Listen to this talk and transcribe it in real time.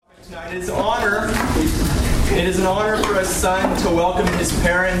Tonight it is an honor for a son to welcome his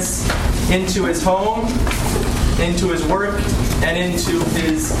parents into his home, into his work, and into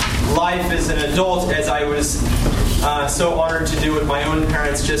his life as an adult, as I was so honored to do with my own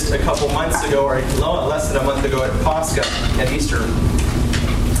parents just a couple months ago, or less than a month ago at Pascha at Easter.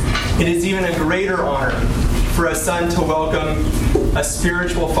 It is even a greater honor for a son to welcome a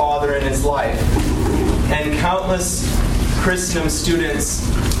spiritual father in his life. And countless Christendom students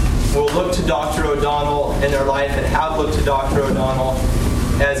will look to Dr. O'Donnell in their life and have looked to Dr. O'Donnell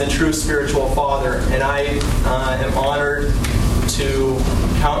as a true spiritual father. And I am honored to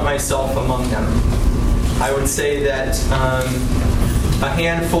count myself among them. I would say that a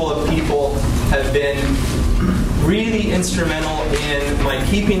handful of people have been really instrumental in my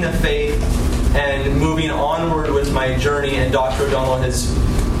keeping the faith and moving onward with my journey, and Dr. O'Donnell has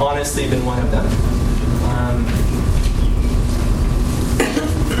honestly been one of them.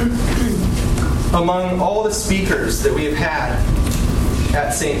 Among all the speakers that we have had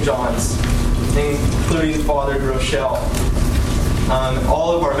at St. John's, including Father Groeschel,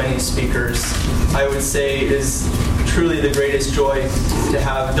 all of our many speakers, I would say it is truly the greatest joy to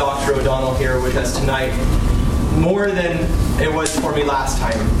have Dr. O'Donnell here with us tonight, more than it was for me last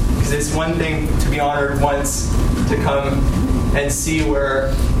time. Because it's one thing to be honored once, to come and see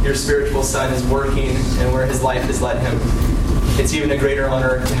where your spiritual son is working and where his life has led him. It's even a greater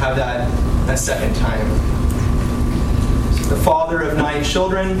honor to have that a second time. The father of 9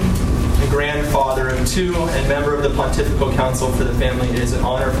 children, the grandfather of 2, and member of the Pontifical Council for the Family, it is an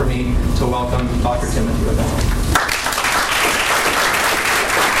honor for me to welcome Dr. Timothy O'Donnell.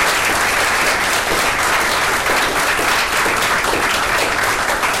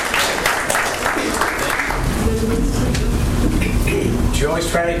 You always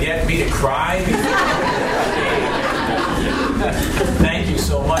try to get me to cry. Thank you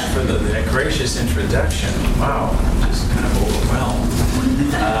so much for that gracious introduction. Wow, I'm just kind of overwhelmed.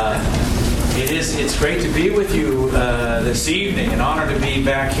 It's great to be with you this evening. An honor to be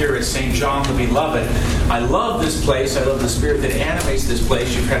back here at St. John the Beloved. I love this place. I love the spirit that animates this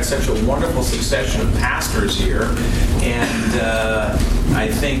place. You've had such a wonderful succession of pastors here. And I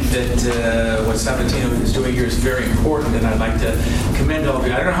think that what Sabatino is doing here is very important, and I'd like to commend all of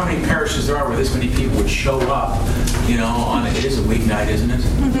you. I don't know how many parishes there are where this many people would show up, it is a weeknight, isn't it?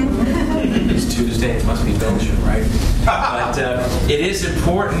 It's Tuesday, it must be Belgian, right? But it is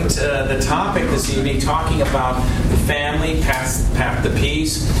important, the topic this evening, talking about the family, Path the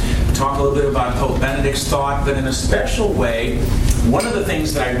Peace, talk a little bit about Pope Benedict's thought, but in a special way, one of the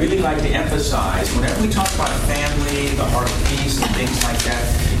things that I really like to emphasize, whenever we talk about family, the heart of peace, and things like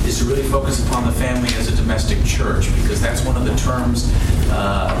that, is to really focus upon the family as a domestic church, because that's one of the terms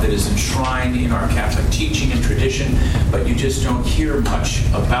that is enshrined in our Catholic teaching and tradition, but you just don't hear much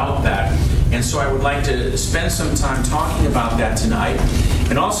about that. And so I would like to spend some time talking about that tonight.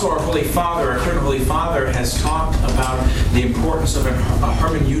 And also our Holy Father, our current Holy Father, has talked about the importance of a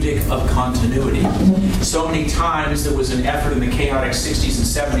hermeneutic of continuity. So many times there was an effort in the chaotic 60s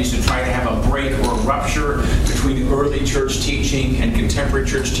and 70s to try to have a break or a rupture between early church teaching and contemporary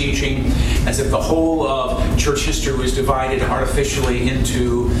church teaching, as if the whole of church history was divided artificially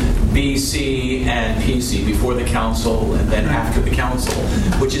into BC and PC, before the council and then after the council,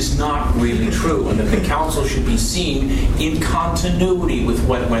 which is not really true, and that the council should be seen in continuity with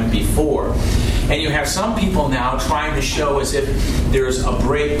what went before. And you have some people now trying to show as if there's a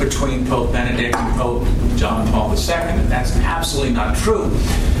break between Pope Benedict and Pope John Paul II, and that's absolutely not true.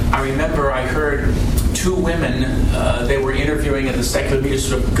 I remember I heard 2 women, they were interviewing at the secular media,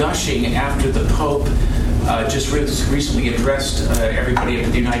 sort of gushing after the Pope just recently addressed everybody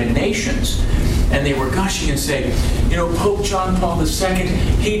at the United Nations. And they were gushing and saying, Pope John Paul II,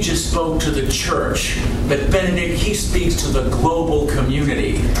 he just spoke to the church, but Benedict, he speaks to the global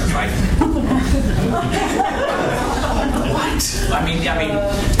community. I was like, what? I mean,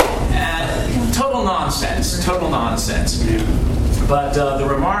 total nonsense. But the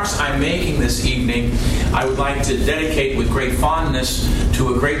remarks I'm making this evening, I would like to dedicate with great fondness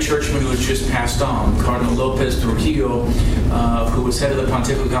to a great churchman who has just passed on, Cardinal Lopez Trujillo, who was head of the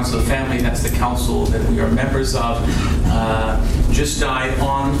Pontifical Council of Family. That's the council that we are members of. Just died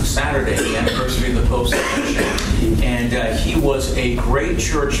on Saturday, the anniversary of the Pope's election. And he was a great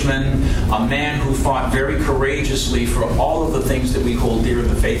churchman, a man who fought very courageously for all of the things that we hold dear in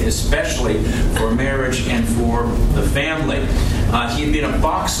the faith, especially for marriage and for the family. He had been a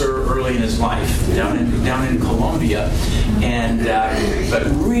boxer early in his life down in Colombia, and but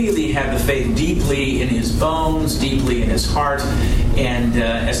really had the faith deeply in his bones, deeply in his heart. And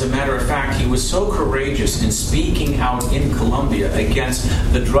as a matter of fact, he was so courageous in speaking out in Colombia against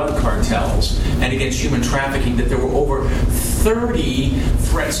the drug cartels and against human trafficking that there were over 30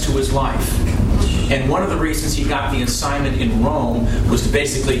 threats to his life. And one of the reasons he got the assignment in Rome was to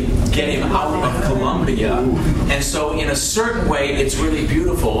basically get him out of Colombia. And so in a certain way, it's really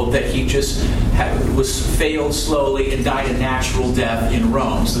beautiful that he just failed slowly and died a natural death in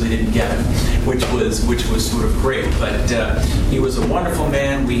Rome, so they didn't get him, which was sort of great. But he was a wonderful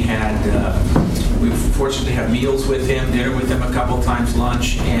man. We were fortunate to have meals with him, dinner with him a couple times,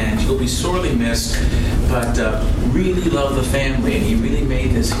 lunch, and he'll be sorely missed, but really loved the family, and he really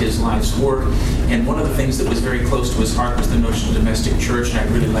made this his life's work. And one of the things that was very close to his heart was the notion of domestic church, and I'd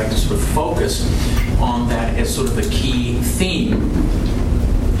really like to sort of focus on that as sort of a key theme.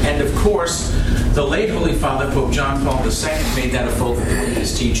 And of course, the late Holy Father, Pope John Paul II, made that a focal point of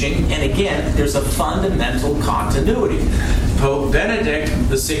his teaching. And again, there's a fundamental continuity. Pope Benedict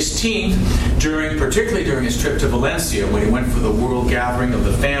XVI, particularly during his trip to Valencia, when he went for the World Gathering of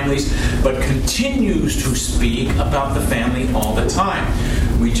the Families, but continues to speak about the family all the time.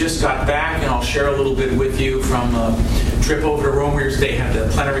 We just got back, and I'll share a little bit with you from a trip over to Rome. They had the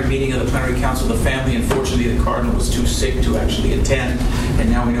plenary meeting of the Plenary Council of the Family. Unfortunately, the Cardinal was too sick to actually attend, and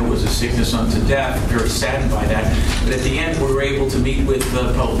now we know it was a sickness unto death. Very saddened by that. But at the end, we were able to meet with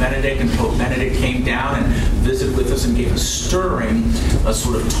Pope Benedict, and Pope Benedict came down and visited with us and gave a stirring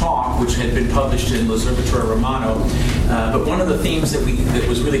sort of talk, which had been published in L'Osservatore Romano. But one of the themes that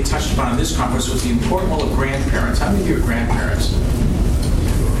was really touched upon in this conference was the important role of grandparents. How many of you are grandparents?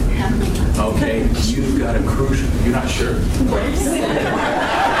 Okay, you've got a crucial. You're not sure? Okay,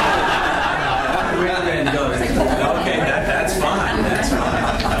 that's fine. That's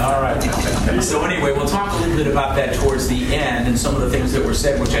fine. All right. So anyway, we'll talk a little bit about that towards the end and some of the things that were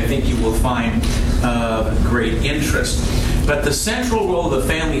said, which I think you will find great interest. But the central role of the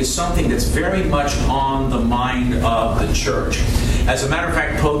family is something that's very much on the mind of the Church. As a matter of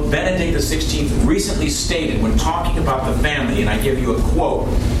fact, Pope Benedict XVI recently stated, when talking about the family, and I give you a quote,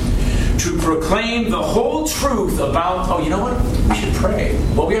 to proclaim the whole truth about, oh, you know what? We should pray.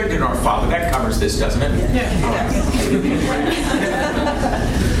 Well, we already did Our Father. That covers this, doesn't it? Yeah.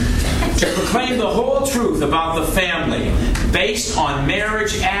 To proclaim the whole truth about the family based on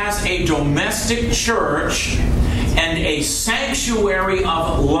marriage as a domestic church and a sanctuary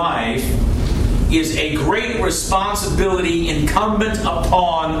of life is a great responsibility incumbent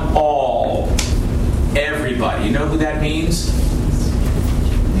upon all. Everybody. You know who that means?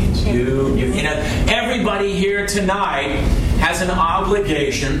 You know, everybody here tonight has an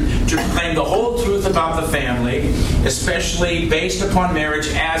obligation to proclaim the whole truth about the family, especially based upon marriage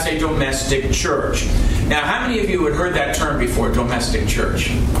as a domestic church. Now, how many of you had heard that term before, domestic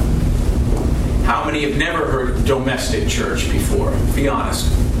church? How many have never heard domestic church before? Be honest.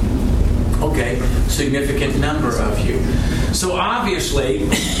 Okay, significant number of you. So obviously,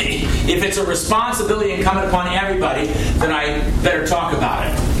 if it's a responsibility incumbent upon everybody, then I better talk about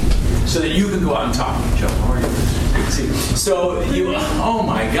it, so that you can go out and talk. Joe, how are you? Good to see you. So you, oh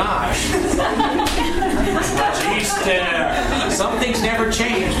my gosh. Easter. Some things never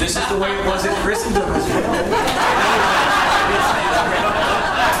change. This is the way it was in Christendom as well.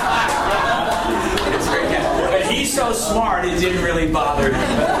 It's great. But he's so smart, it didn't really bother him.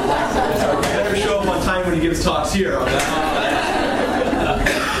 Better show up on time when he gives talks here.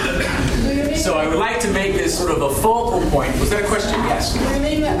 So I would like to make this sort of a focal point. Was that a question? Yes. Do you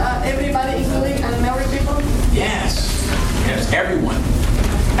mean everybody, including unmarried people? Yes. Yes, everyone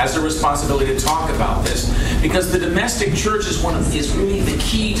has a responsibility to talk about this, because the domestic church is really the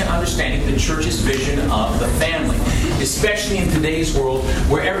key to understanding the church's vision of the family, especially in today's world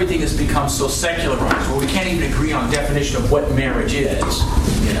where everything has become so secularized, where we can't even agree on definition of what marriage is,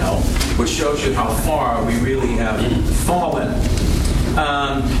 you know, which shows you how far we really have fallen.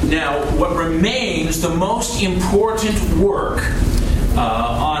 Now, what remains the most important work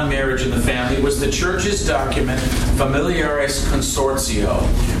on marriage and the family was the church's document, Familiaris Consortio,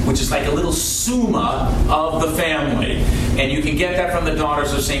 which is like a little summa of the family. And you can get that from the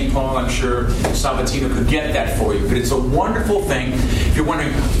Daughters of St. Paul. I'm sure Sabatino could get that for you. But it's a wonderful thing. If you're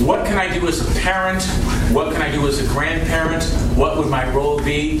wondering, what can I do as a parent? What can I do as a grandparent? What would my role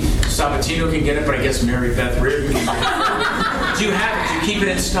be? Sabatino can get it, but I guess Mary Beth Reardon can get it. Do you have it? Do you keep it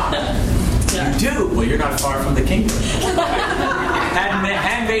in stock? You do? Well, you're not far from the kingdom.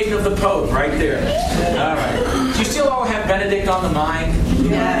 Handmaiden of the Pope, right there. All right. Do you still all have Benedict on the mind?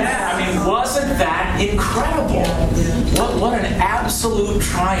 I mean, wasn't that incredible? What an absolute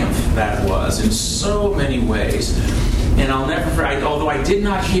triumph that was in so many ways. And I'll never forget, although I did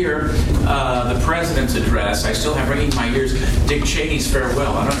not hear the president's address, I still have ringing in my ears Dick Cheney's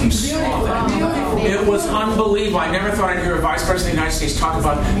farewell. I don't know if you saw that. It was unbelievable. I never thought I'd hear a vice president of the United States talk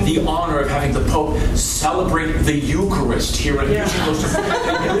about the honor of having the Pope celebrate the Eucharist here at the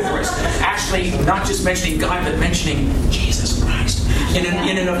Eucharist. Actually, not just mentioning God, but mentioning Jesus Christ in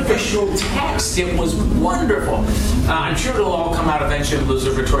an official text. It was wonderful. I'm sure it'll all come out eventually in the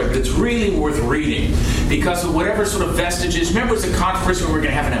Observatory, but it's really worth reading because of whatever sort of vestiges. Remember, it was a controversy when we were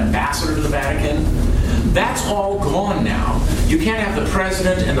going to have an ambassador to the Vatican? That's all gone now. You can't have the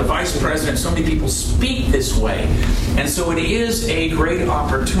president and the vice president. So many people speak this way. And so it is a great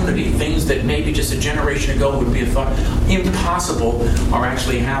opportunity. Things that maybe just a generation ago would be a thought impossible are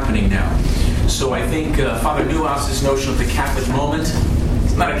actually happening now. So I think Father Newhouse's notion of the Catholic moment,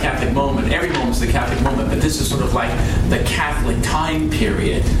 it's not a Catholic moment. Every moment's the Catholic moment, but this is sort of like the Catholic time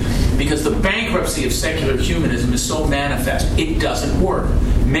period. Because the bankruptcy of secular humanism is so manifest. It doesn't work.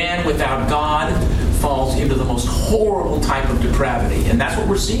 Man without God falls into the most horrible type of depravity. And that's what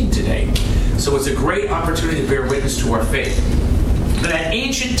we're seeing today. So it's a great opportunity to bear witness to our faith. That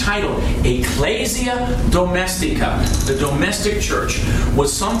ancient title, Ecclesia Domestica, the domestic church,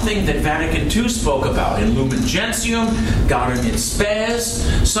 was something that Vatican II spoke about in Lumen Gentium, Gaudium et Spes.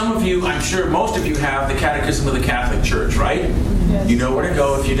 Some of you, I'm sure most of you have the Catechism of the Catholic Church, right? Yes. You know where to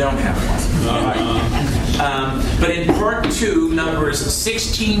go if you don't have one. All right. But in Part 2, numbers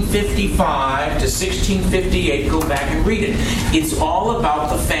 1655 to 1658, go back and read it. It's all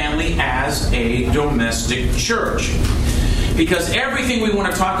about the family as a domestic church. Because everything we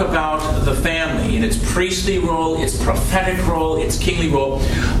want to talk about the family in its priestly role, its prophetic role, its kingly role,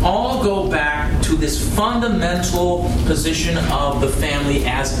 all go back to this fundamental position of the family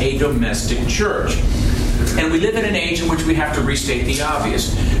as a domestic church. And we live in an age in which we have to restate the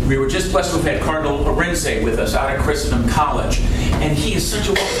obvious. We were just blessed to have had Cardinal Arinze with us out at Christendom College. And he is such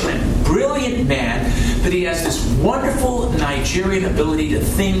a wonderful, brilliant man, but he has this wonderful Nigerian ability to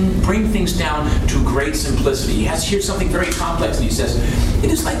bring things down to great simplicity. He has here something very complex, and he says,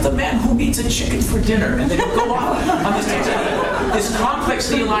 it is like the man who eats a chicken for dinner. And then he'll go on this complex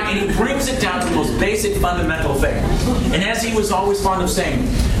theology, and he brings it down to the most basic, fundamental thing. And as he was always fond of saying,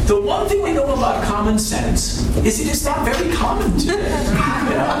 the one thing we know about common sense is it is not very common today.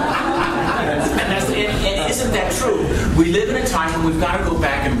 And isn't that true? We live in a time when we've got to go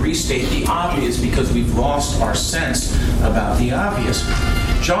back and restate the obvious because we've lost our sense about the obvious.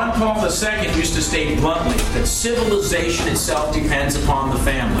 John Paul II used to state bluntly that civilization itself depends upon the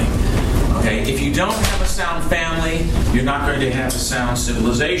family. Okay, if you don't have a sound family, you're not going to have a sound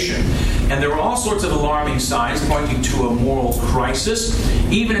civilization. And there are all sorts of alarming signs pointing to a moral crisis,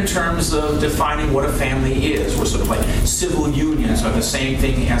 even in terms of defining what a family is. We're sort of like civil unions are the same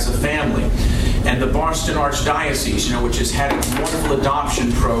thing as a family. And the Boston Archdiocese, which has had a wonderful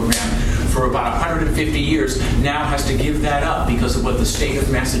adoption program for about 150 years, now has to give that up because of what the state of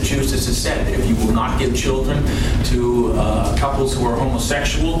Massachusetts has said. If you will not give children to couples who are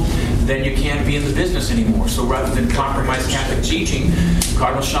homosexual, then you can't be in the business anymore. So rather than compromise Catholic teaching,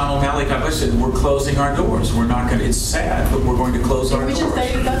 Cardinal Sean O'Malley, God bless it, we're closing our doors. We're not going to, it's sad, but we're going to close our doors. In which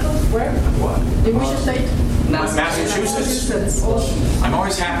state, Where? What? In which state? Massachusetts. I'm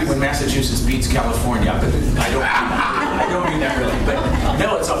always happy when Massachusetts beats California, but I don't mean that really. But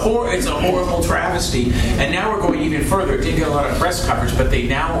no, it's a horrible travesty. And now we're going even further. It didn't get a lot of press coverage, but they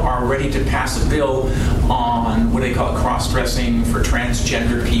now are ready to pass a bill on what they call cross-dressing for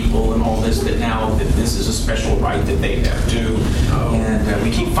transgender people and all this. That this is a special right that they have to. And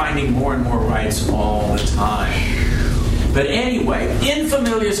we keep finding more and more rights all the time. But anyway, in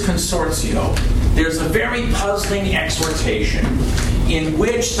Familias Consortio, there's a very puzzling exhortation in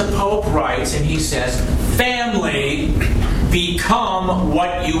which the Pope writes, and he says, family, become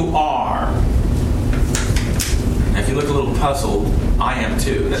what you are. Now, if you look a little puzzled, I am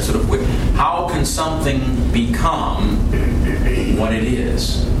too. That's sort of weird. How can something become what it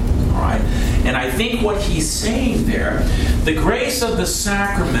is? All right? And I think what he's saying there, the grace of the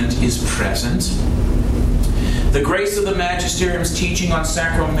sacrament is present. The grace of the magisterium's teaching on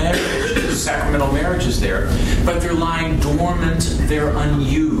sacramental marriage is there, but they're lying dormant, they're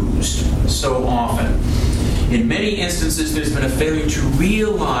unused so often. In many instances, there's been a failure to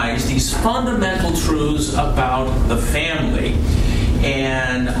realize these fundamental truths about the family.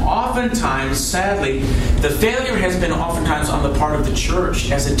 And oftentimes, sadly, the failure has been oftentimes on the part of the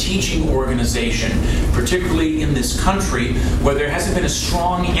church as a teaching organization, particularly in this country, where there hasn't been a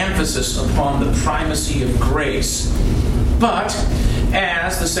strong emphasis upon the primacy of grace. But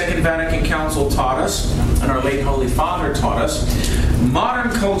as the Second Vatican Council taught us, and our late Holy Father taught us,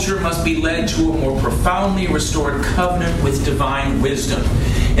 modern culture must be led to a more profoundly restored covenant with divine wisdom.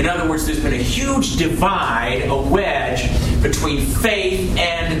 In other words, there's been a huge divide, a wedge, between faith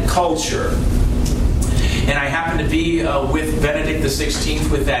and culture. And I happened to be with Benedict XVI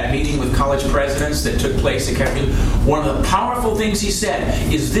with that meeting with college presidents that took place at Catholic. One of the powerful things he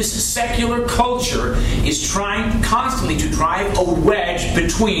said is this secular culture is trying constantly to drive a wedge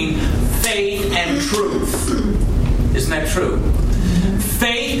between faith and truth. Isn't that true?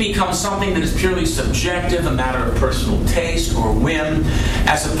 Faith becomes something that is purely subjective, a matter of personal taste or whim,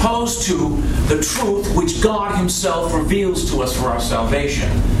 as opposed to the truth which God Himself reveals to us for our salvation.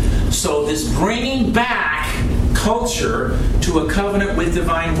 So this bringing back culture to a covenant with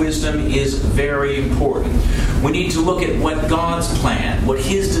divine wisdom is very important. We need to look at what God's plan, what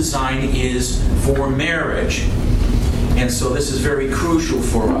His design is for marriage. And so this is very crucial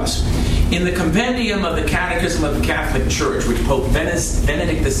for us. In the Compendium of the Catechism of the Catholic Church, which Pope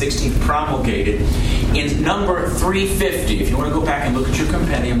Benedict XVI promulgated, in number 350, if you want to go back and look at your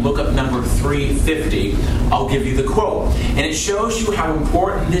compendium, look up number 350, I'll give you the quote. And it shows you how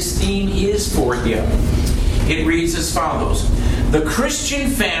important this theme is for him. It reads as follows: the Christian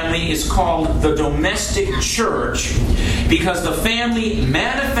family is called the domestic church because the family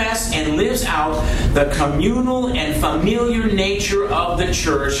manifests and lives out the communal and familiar nature of the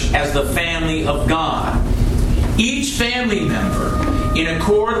church as the family of God. Each family member, in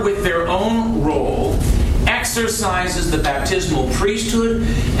accord with their own role, exercises the baptismal priesthood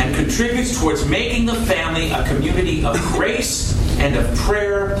and contributes towards making the family a community of grace and of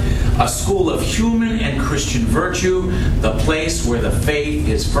prayer, a school of human and Christian virtue, the place where the faith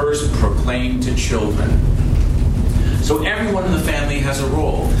is first proclaimed to children. So everyone in the family has a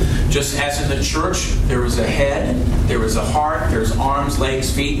role. Just as in the church, there is a head, there is a heart, there's arms,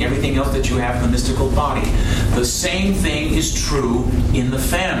 legs, feet, and everything else that you have in the mystical body. The same thing is true in the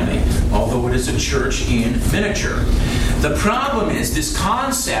family, although it is a church in miniature. The problem is this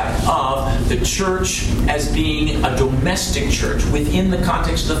concept of the church as being a domestic church within the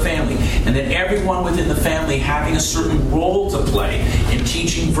context of the family, and that everyone within the family having a certain role to play in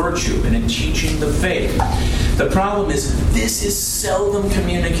teaching virtue and in teaching the faith. The problem is this is seldom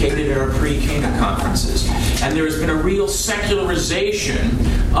communicated at our pre-Cana conferences, and there has been a real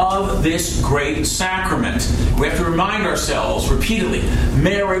secularization of this great sacrament. We have to remind ourselves repeatedly,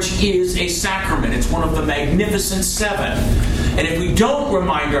 marriage is a sacrament. It's one of the magnificent seven. And if we don't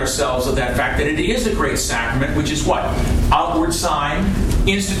remind ourselves of that fact that it is a great sacrament, which is what? Outward sign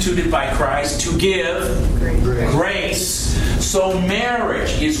instituted by Christ to give grace. So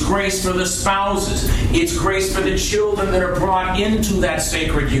marriage is grace for the spouses. It's grace for the children that are brought into that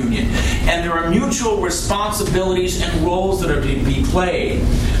sacred union. And there are mutual responsibilities and roles that are to be played.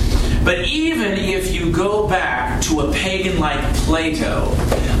 But even if you go back to a pagan like Plato,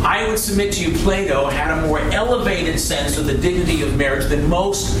 I would submit to you Plato had a more elevated sense of the dignity of marriage than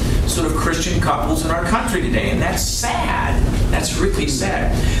most sort of Christian couples in our country today. And that's sad. That's really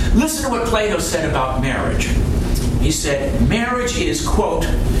sad. Listen to what Plato said about marriage. He said, marriage is, quote,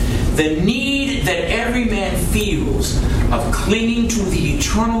 the need that every man feels of clinging to the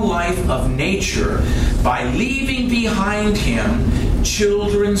eternal life of nature by leaving behind him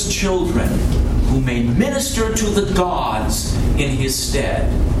children's children who may minister to the gods in his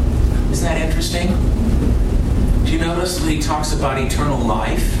stead. Isn't that interesting? Do you notice that he talks about eternal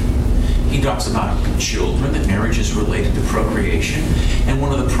life? He talks about children, that marriage is related to procreation. And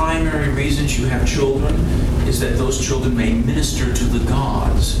one of the primary reasons you have children is that those children may minister to the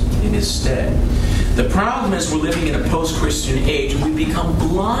gods in his stead. The problem is we're living in a post-Christian age and we've become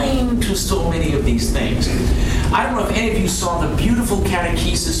blind to so many of these things. I don't know if any of you saw the beautiful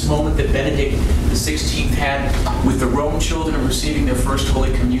catechesis moment that Benedict XVI had with the Rome children receiving their first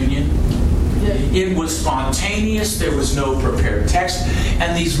Holy Communion. It was spontaneous. There was no prepared text.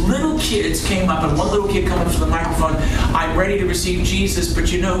 And these little kids came up, and one little kid came up to the microphone, I'm ready to receive Jesus,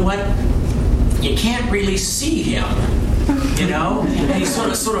 but you know what? You can't really see him. You know? And he's sort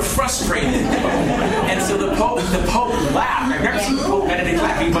of frustrated. And so the Pope laughed. I've never seen Pope Benedict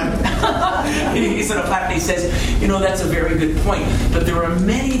laughing, but he sort of laughed and he says, you know, that's a very good point. But there are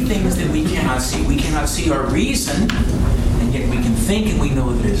many things that we cannot see. We cannot see our reason, and yet we can think and we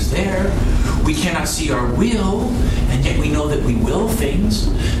know that it's there. We cannot see our will, and yet we know that we will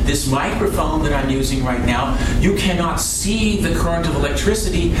things. This microphone that I'm using right now, you cannot see the current of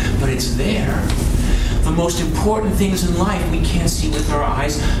electricity, but it's there. The most important things in life we can't see with our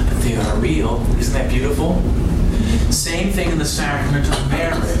eyes, but they are real. Isn't that beautiful? Same thing in the sacrament of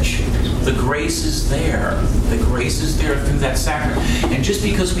marriage. The grace is there. The grace is there through that sacrament. And just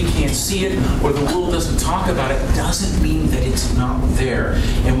because we can't see it or the world doesn't talk about it doesn't mean that it's not there.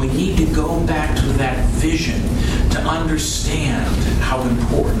 And we need to go back to that vision to understand how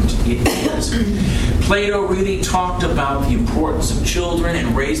important it is. Plato really talked about the importance of children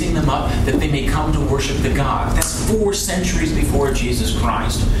and raising them up that they may come to worship the God. That's 4 centuries before Jesus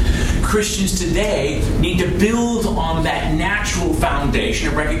Christ. Christians today need to build on that natural foundation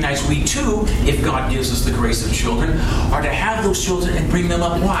and recognize we too, if God gives us the grace of children, are to have those children and bring them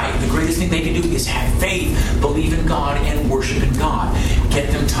up. Why? The greatest thing they can do is have faith, believe in God, and worship in God.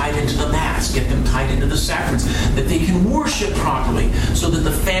 Get them tied into the Mass, get them tied into the sacraments, that they can worship properly so that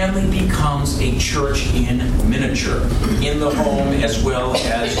the family becomes a church in miniature, in the home as well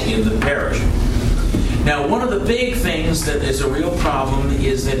as in the parish. Now, one of the big things that is a real problem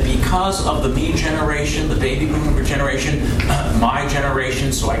is that because of the me generation, the baby boomer generation, my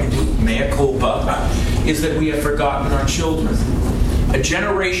generation, so I can do mea culpa, is that we have forgotten our children. A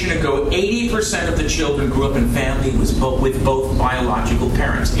generation ago, 80% of the children grew up in family with both biological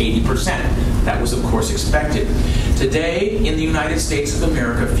parents. 80%. That was, of course, expected. Today, in the United States of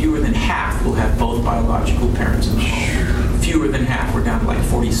America, fewer than half will have both biological parents in the home. Fewer than half. We're down to like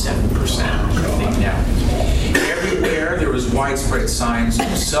 47%, I think now. Everywhere there is widespread signs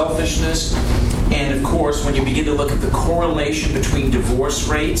of selfishness. And of course, when you begin to look at the correlation between divorce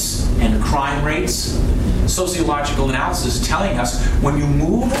rates and crime rates, sociological analysis is telling us when you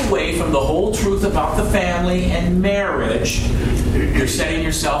move away from the whole truth about the family and marriage, you're setting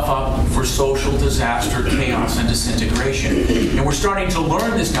yourself up for social disaster, chaos, and disintegration. And we're starting to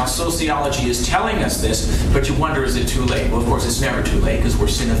learn this now. Sociology is telling us this, but you wonder, is it too late? Well, of course, it's never too late because we're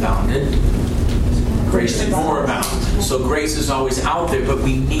sin abounded. Grace did more abound. So grace is always out there, but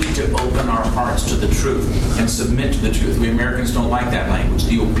we need to open our hearts to the truth and submit to the truth. We Americans don't like that language,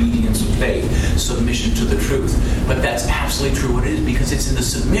 the obedience of faith, submission to the truth. But that's absolutely true what it is, because it's in the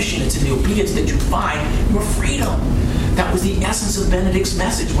submission, it's in the obedience that you find your freedom. That was the essence of Benedict's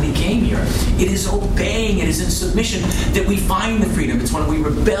message when he came here. It is obeying, it is in submission that we find the freedom. It's when we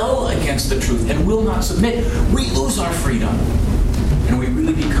rebel against the truth and will not submit, we lose our freedom. And we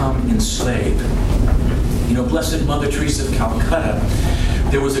really become enslaved. You know, Blessed Mother Teresa of Calcutta,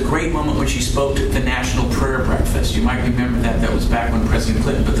 there was a great moment when she spoke at the National Prayer Breakfast. You might remember that. That was back when President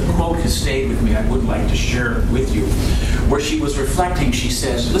Clinton, but the quote has stayed with me. I would like to share it with you. Where she was reflecting, she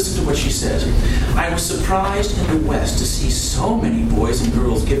says, listen to what she says. I was surprised in the West to see so many boys and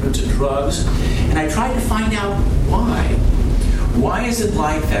girls given to drugs, and I tried to find out why. Why is it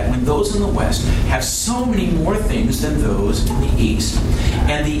like that when those in the West have so many more things than those in the East?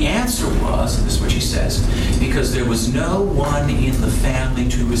 And the answer was, and this is what she says, because there was no one in the family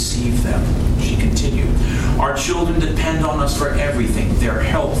to receive them. She continued, our children depend on us for everything, their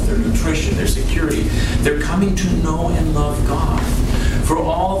health, their nutrition, their security. They're coming to know and love God. For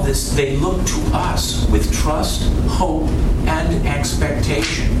all this, they look to us with trust, hope, and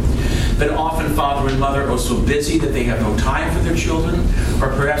expectation. But often father and mother are so busy that they have no time for their children, or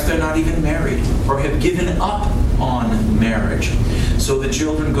perhaps they're not even married, or have given up on marriage. So the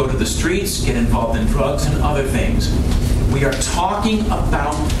children go to the streets, get involved in drugs and other things. We are talking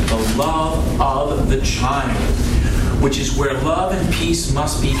about the love of the child, which is where love and peace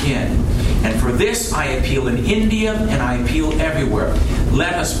must begin. And for this, I appeal in India, and I appeal everywhere.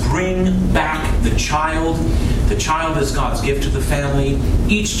 Let us bring back the child. The child is God's gift to the family.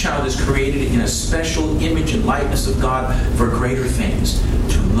 Each child is created in a special image and likeness of God for greater things,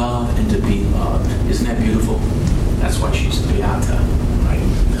 to love and to be loved. Isn't that beautiful? That's why she's Beata, right?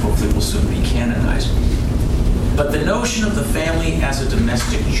 Hopefully will soon be canonized. But the notion of the family as a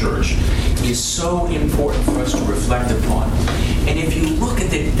domestic church is so important for us to reflect upon. And if you look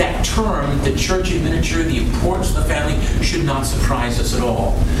at that term, the church in miniature, the importance of the family, should not surprise us at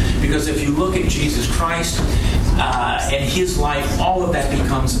all. Because if you look at Jesus Christ and his life, all of that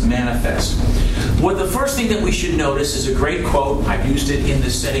becomes manifest. Well, the first thing that we should notice is a great quote. I've used it in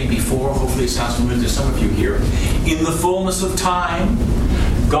this setting before. Hopefully it sounds familiar to some of you here. In the fullness of time,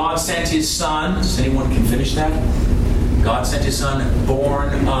 God sent his Son. Does anyone can finish that? God sent his Son,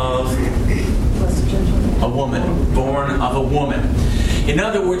 born of a woman. Born of a woman. In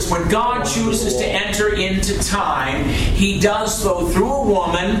other words, when God chooses to enter into time, he does so through a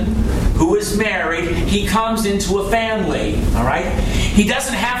woman who is married. He comes into a family. All right? He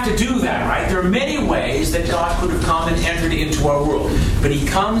doesn't have to do that, right? There are many ways that God could have come and entered into our world. But he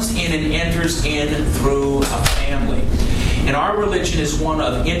comes in and enters in through a family. And our religion is one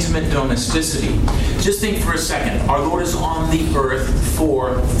of intimate domesticity. Just think for a second. Our Lord is on the earth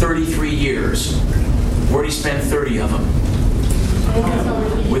for 33 years. Where did he spend 30 of them?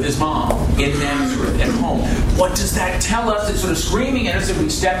 With his mom in Nazareth at home. What does that tell us? It's sort of screaming at us if we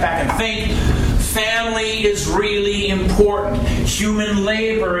step back and think. Family is really important. Human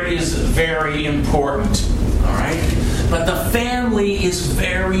labor is very important. All right? But the family is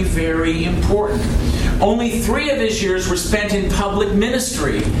very, very important. Only 3 of his years were spent in public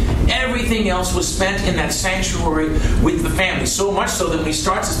ministry. Everything else was spent in that sanctuary with the family. So much so that when he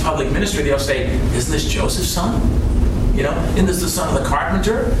starts his public ministry, they'll say, "Isn't this Joseph's son? Isn't this the son of the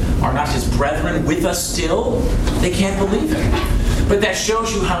carpenter? Are not his brethren with us still?" They can't believe it. But that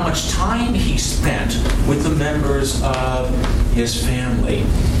shows you how much time he spent with the members of his family.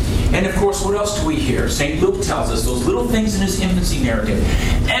 And of course, what else do we hear? St. Luke tells us those little things in his infancy narrative.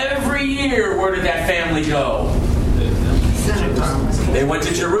 Every year, where did that family go? They went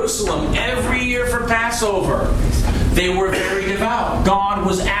to Jerusalem every year for Passover. They were very devout. God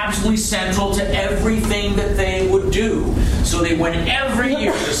was absolutely central to everything that they would do. So they went every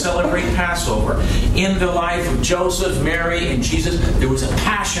year to celebrate Passover. In the life of Joseph, Mary, and Jesus, there was a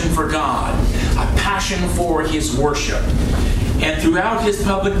passion for God, a passion for his worship. And throughout his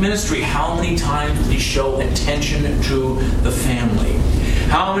public ministry, how many times did he show attention to the family?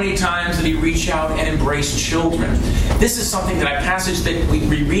 How many times did he reach out and embrace children? This is something that passage that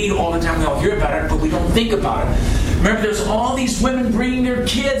we read all the time. We all hear about it, but we don't think about it. Remember, there's all these women bringing their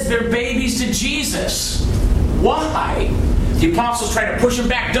kids, their babies to Jesus. Why? The apostles try to push him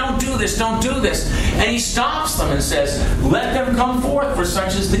back. Don't do this, don't do this. And he stops them and says, "Let them come forth, for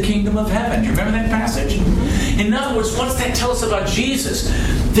such is the kingdom of heaven." Do you remember that passage? In other words, what does that tell us about Jesus?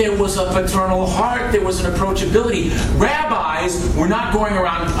 There was a paternal heart. There was an approachability. Rabbis were not going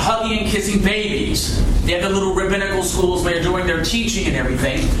around hugging and kissing babies. They had the little rabbinical schools where they're doing their teaching and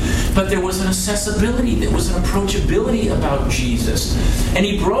everything. But there was an accessibility. There was an approachability about Jesus. And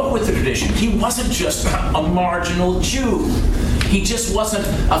he broke with the tradition. He wasn't just a marginal Jew. He just wasn't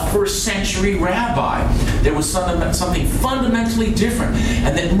a first century rabbi. There was something fundamentally different.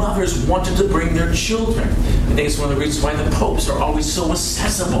 And that mothers wanted to bring their children. I think it's one of the reasons why the popes are always so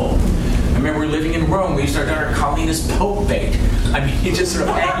accessible. I remember living in Rome. We used our daughter Colina's Pope bait. I mean, you just sort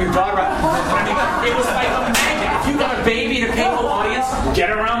of hang your daughter out. I mean, it was like a magnet. If you got a baby in a papal audience, get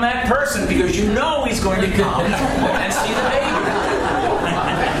around that person because you know he's going to come and see the baby.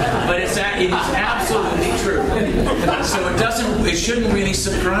 But it is absolutely true. So it shouldn't really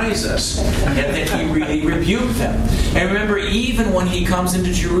surprise us that he really rebuked them. And remember, even when he comes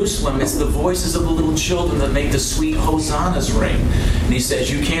into Jerusalem, it's the voices of the little children that make the sweet hosannas ring. And he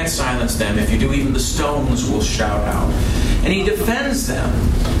says, "You can't silence them. If you do, even the stones will shout out." And he defends them.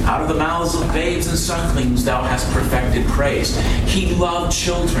 "Out of the mouths of babes and sucklings thou hast perfected praise." He loved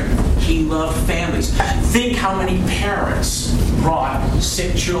children. He loved families. Think how many parents brought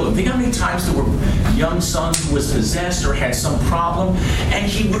sick children. Think how many times there were young sons who was possessed or had some problem, and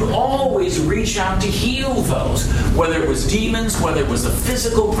he would always reach out to heal those, whether it was demons, whether it was a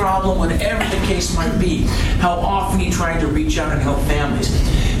physical problem, whatever the case might be. How often he tried to reach out and help families.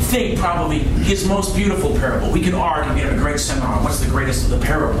 Think probably his most beautiful parable. We can argue, we have a great seminar on what's the greatest of the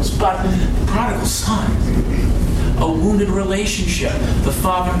parables, but the prodigal son, a wounded relationship, the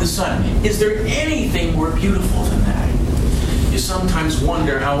father and the son. Is there anything more beautiful than that? You sometimes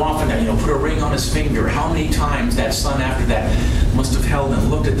wonder how often, put a ring on his finger, how many times that son after that must have held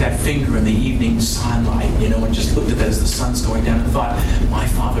and looked at that finger in the evening sunlight, and just looked at that as the sun's going down and thought, my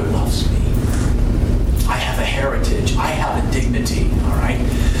father loves me. I have a heritage. I have a dignity, all right?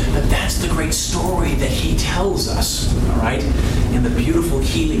 But that's the great story that he tells us, all right? In the beautiful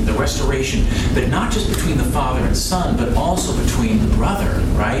healing, the restoration, but not just between the father and son, but also between the brother,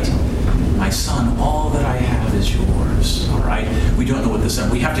 right? My son, all that I have is yours, all right? We don't know what the son,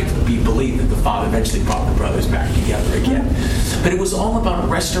 we have to believe that the father eventually brought the brothers back together again. But it was all about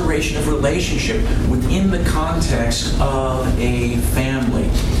restoration of relationship within the context of a family.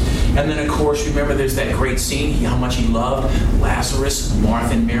 And then, of course, remember there's that great scene, how much he loved Lazarus.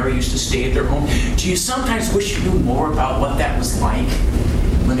 Martha and Mary used to stay at their home. Do you sometimes wish you knew more about what that was like?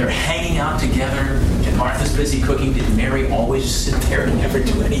 When they're hanging out together and Martha's busy cooking, did Mary always sit there and never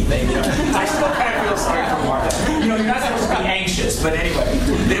do anything? I still kind of feel sorry for Martha. You're not supposed to be anxious, but anyway.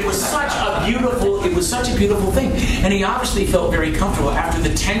 But it was such a beautiful thing. And he obviously felt very comfortable. After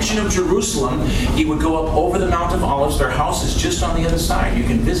the tension of Jerusalem, he would go up over the Mount of Olives. Their house is just on the other side. You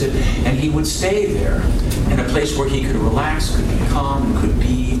can visit. And he would stay there in a place where he could relax, could be calm, could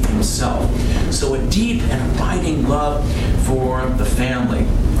be himself. So a deep and abiding love for the family.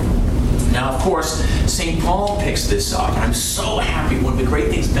 Now, of course, St. Paul picks this up. I'm so happy. One of the great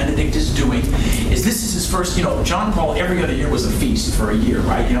things Benedict is doing is this is his first, John Paul every other year was a feast for a year,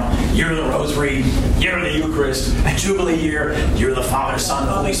 right? Year of the Rosary, year of the Eucharist, Jubilee year, year of the Father, Son,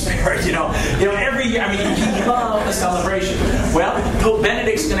 Holy Spirit, every year. I mean, he loved the celebration. Well, Pope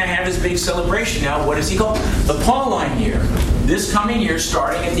Benedict's going to have his big celebration now. What does he call the Pauline year? This coming year,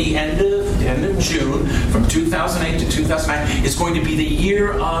 starting at the end of June, from 2008 to 2009, is going to be the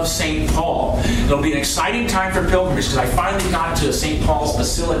year of St. Paul. It'll be an exciting time for pilgrims because I finally got to St. Paul's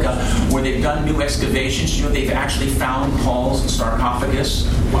Basilica where they've done new excavations. They've actually found Paul's sarcophagus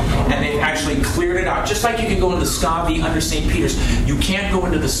and they've actually cleared it out. Just like you can go into the Scavi under St. Peter's, you can't go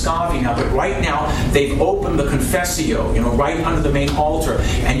into the Scavi now, but right now they've opened the Confessio, right under the main altar,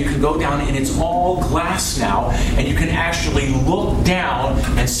 and you can go down and it's all glass now, and you can actually look down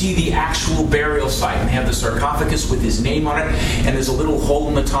and see the actual burial site. And they have the sarcophagus with his name on it, and there's a little hole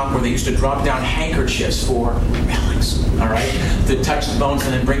in the top where they used to drop down handkerchiefs for relics, all right, to touch the bones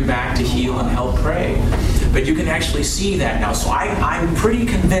and then bring back to heal and help pray. But you can actually see that now. So I'm pretty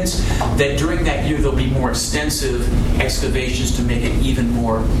convinced that during that year there'll be more extensive excavations to make it even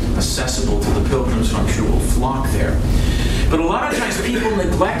more accessible to the pilgrims who I'm sure will flock there. But a lot of times people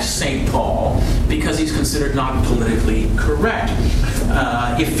neglect St. Paul because he's considered not politically correct.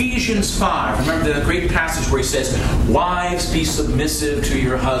 Ephesians 5, remember the great passage where he says, "Wives, be submissive to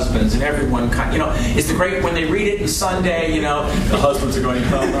your husbands," and everyone, it's the great, when they read it on Sunday, the husbands are going,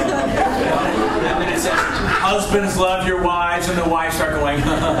 and then it says, "Husbands, love your wives," and the wives start going,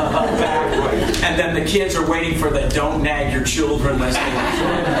 backward. And then the kids are waiting for the "don't nag your children," lest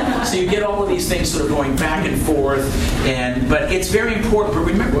they... So you get all of these things sort of going back and forth, but it's very important. But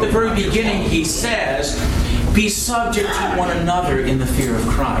remember at the very beginning, he says, "Be subject to one another in the fear of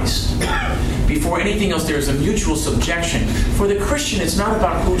Christ." Before anything else, there's a mutual subjection. For the Christian, it's not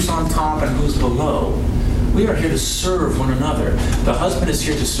about who's on top and who's below. We are here to serve one another. The husband is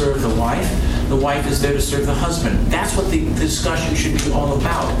here to serve the wife. The wife is there to serve the husband. That's what the discussion should be all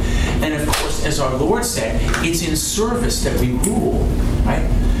about. And of course, as our Lord said, it's in service that we rule, right?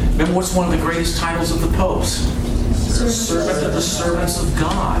 Remember, what's one of the greatest titles of the popes? Servant of the servants of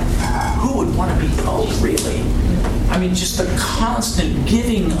God. Who would want to be pope, really? I mean, just the constant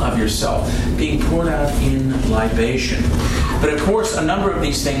giving of yourself, being poured out in libation. But of course, a number of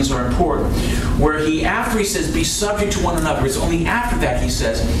these things are important. After he says, "Be subject to one another," it's only after that he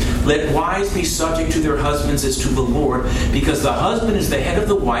says, "Let wives be subject to their husbands as to the Lord, because the husband is the head of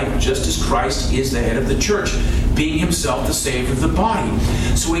the wife, just as Christ is the head of the church, being himself the Savior of the body."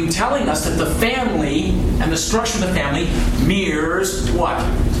 So he's telling us that the family and the structure of the family mirrors what?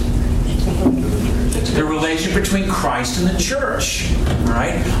 The relation between Christ and the church. All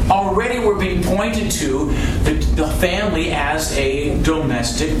right? Already we're being pointed to the family as a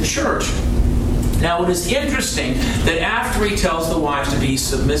domestic church. Now, it is interesting that after he tells the wives to be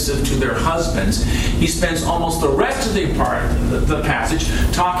submissive to their husbands, he spends almost the rest of the passage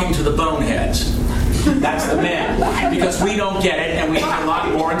talking to the boneheads. That's the men. Because we don't get it and we need a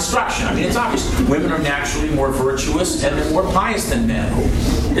lot more instruction. I mean, it's obvious. Women are naturally more virtuous and they're more pious than men.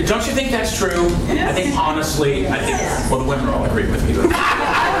 Don't you think that's true? I think, honestly, the women all agree with me.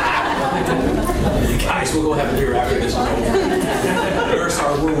 Guys, we'll go have a beer after this. Nurse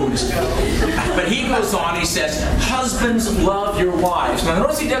our wounds. But he goes on, he says, "Husbands, love your wives." Now,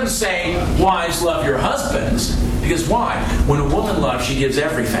 notice he doesn't say, "Wives, love your husbands." Because why? When a woman loves, she gives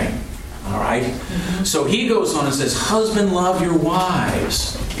everything. All right? So he goes on and says, "Husband, love your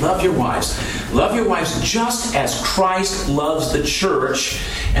wives." Love your wives. Love your wives just as Christ loves the church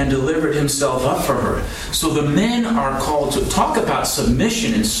and delivered himself up for her. So the men are called to talk about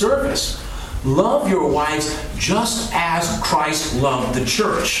submission and service. Love your wives just as Christ loved the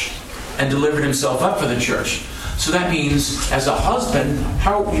church and delivered himself up for the church. So that means, as a husband,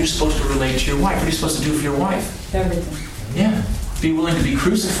 how are you supposed to relate to your wife? What are you supposed to do for your wife? Everything. Yeah. Be willing to be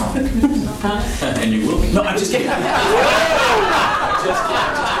crucified. And you will be. No, I'm just kidding. I'm just kidding.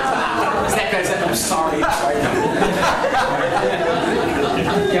 That guy said, I'm sorry.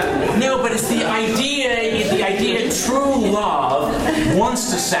 No, but it's the idea true love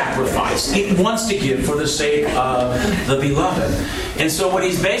wants to sacrifice. It wants to give for the sake of the beloved. And so what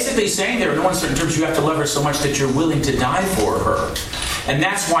he's basically saying there, in one certain terms, you have to love her so much that you're willing to die for her. And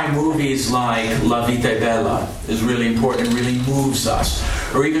that's why movies like La Vita Bella is really important and really moves us.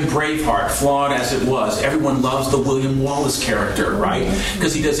 Or even Braveheart, flawed as it was. Everyone loves the William Wallace character, right?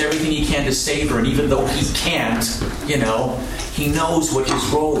 Because he does everything he can to save her. And even though he can't, He knows what his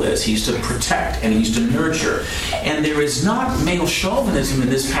role is. He's to protect and he's to nurture. And there is not male chauvinism in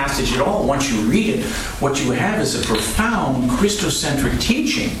this passage at all. Once you read it, what you have is a profound Christocentric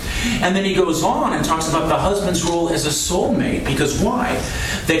teaching. And then he goes on and talks about the husband's role as a soulmate. Because why?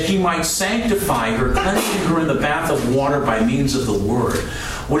 That he might sanctify her, cleansing her in the bath of water by means of the word.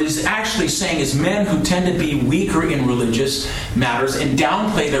 What he's actually saying is men who tend to be weaker in religious matters and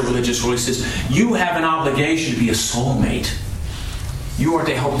downplay their religious role, he says, you have an obligation to be a soulmate. You are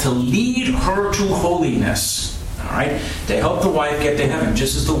to help to lead her to holiness. All right? To help the wife get to heaven,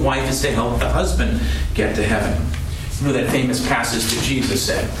 just as the wife is to help the husband get to heaven. You know that famous passage that Jesus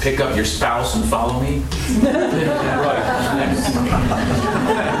said, pick up your spouse and follow me? Right.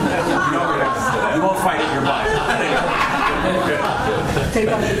 You won't fight it, you're mine.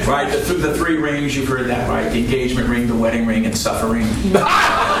 Right, the three rings, you've heard that, right? The engagement ring, the wedding ring, and suffering.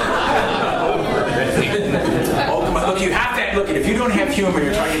 Oh, come on. Look, you have to, look, if you don't have humor,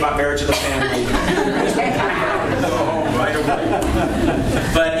 you're talking about marriage of the family.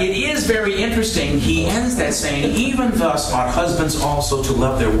 But it is very interesting. He ends that saying, even thus ought husbands also to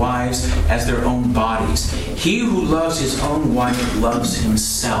love their wives as their own bodies. He who loves his own wife loves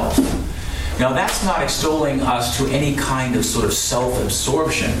himself. Now, that's not extolling us to any kind of sort of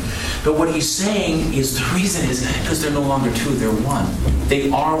self-absorption. But what he's saying is the reason is because they're no longer two, they're one.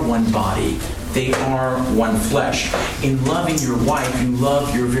 They are one body. They are one flesh. In loving your wife, you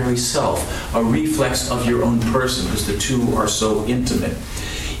love your very self, a reflex of your own person, because the two are so intimate.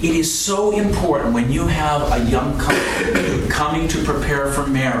 It is so important when you have a young couple coming to prepare for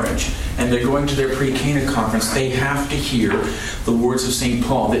marriage and they're going to their pre-Cana conference, they have to hear the words of St.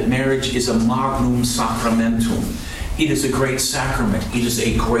 Paul that marriage is a magnum sacramentum. It is a great sacrament. It is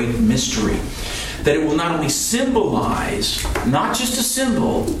a great mystery. That it will not only symbolize, not just a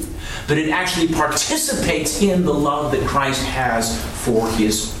symbol, but it actually participates in the love that Christ has for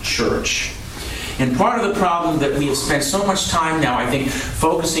his church. And part of the problem that we have spent so much time now, I think,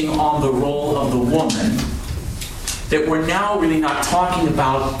 focusing on the role of the woman, that we're now really not talking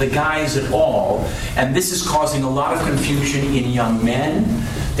about the guys at all. And this is causing a lot of confusion in young men.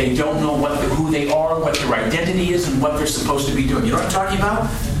 They don't know who they are, what their identity is, and what they're supposed to be doing. You know what I'm talking about?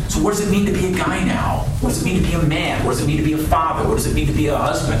 So what does it mean to be a guy now? What does it mean to be a man? What does it mean to be a father? What does it mean to be a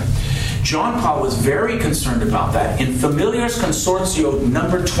husband? John Paul was very concerned about that. In Familiaris Consortio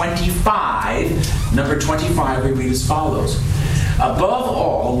number 25, we read as follows. Above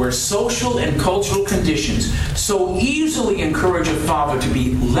all, where social and cultural conditions so easily encourage a father to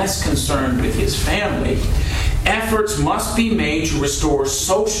be less concerned with his family, efforts must be made to restore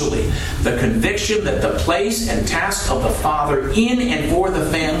socially the conviction that the place and task of the father in and for the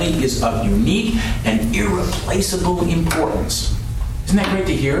family is of unique and irreplaceable importance. Isn't that great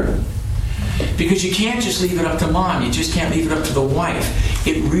to hear? Because you can't just leave it up to mom. You just can't leave it up to the wife.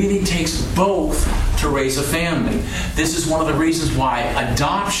 It really takes both to raise a family. This is one of the reasons why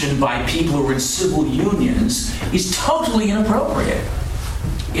adoption by people who are in civil unions is totally inappropriate.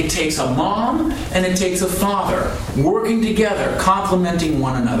 It takes a mom and it takes a father working together, complementing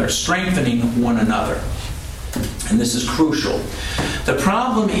one another, strengthening one another. And this is crucial. The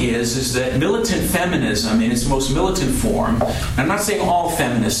problem is that militant feminism in its most militant form, I'm not saying all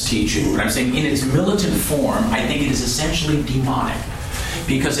feminists teach it, but I'm saying in its militant form, I think it is essentially demonic.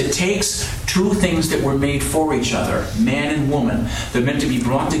 Because it takes two things that were made for each other, man and woman, they're meant to be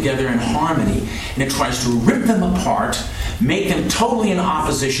brought together in harmony, and it tries to rip them apart, make them totally in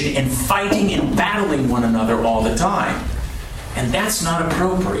opposition, and fighting and battling one another all the time. And that's not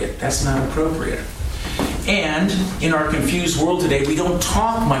appropriate. That's not appropriate. And in our confused world today, we don't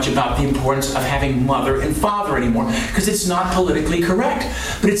talk much about the importance of having mother and father anymore because it's not politically correct.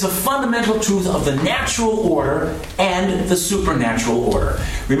 But it's a fundamental truth of the natural order and the supernatural order.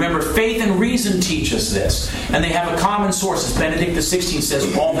 Remember, faith and reason teach us this. And they have a common source, as Benedict XVI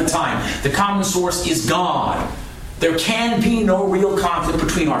says all the time. The common source is God. There can be no real conflict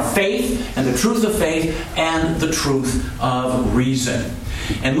between our faith and the truth of faith and the truth of reason.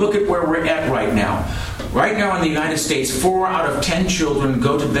 And look at where we're at right now. Right now in the United States, 4 out of 10 children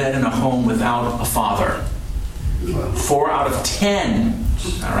go to bed in a home without a father. 4 out of 10.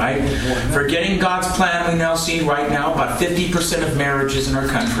 All right? Forgetting God's plan, we now see right now about 50% of marriages in our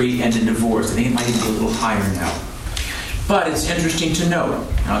country end in divorce. I think it might even be a little higher now. But it's interesting to note,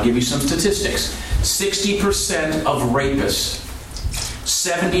 and I'll give you some statistics. 60% of rapists,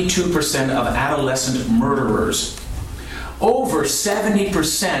 72% of adolescent murderers, over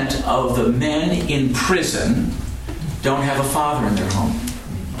 70% of the men in prison don't have a father in their home.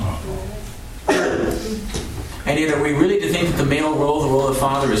 And yet are we really to think that the male role, the role of the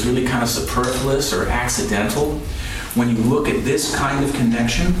father, is really kind of superfluous or accidental? when you look at this kind of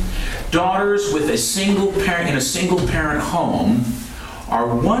connection. Daughters with a single parent in a single-parent home are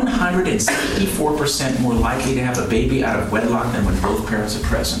 164% more likely to have a baby out of wedlock than when both parents are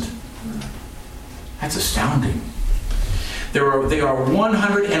present. That's astounding. They are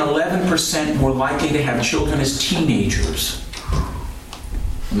 111% more likely to have children as teenagers.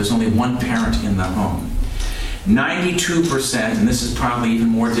 And there's only one parent in the home. 92%, and this is probably even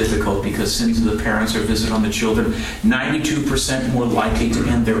more difficult because sins of the parents are visited on the children, 92% more likely to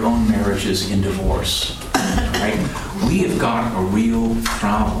end their own marriages in divorce. Right? We have got a real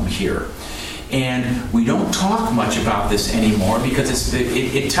problem here. And we don't talk much about this anymore because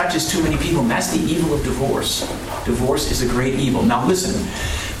it touches too many people, and that's the evil of divorce. Divorce is a great evil. Now listen,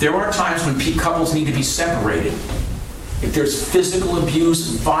 there are times when couples need to be separated. If there's physical abuse,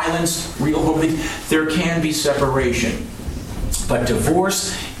 violence, real horrible, there can be separation. But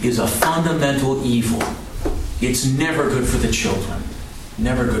divorce is a fundamental evil. It's never good for the children.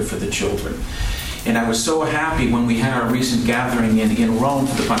 Never good for the children. And I was so happy when we had our recent gathering in Rome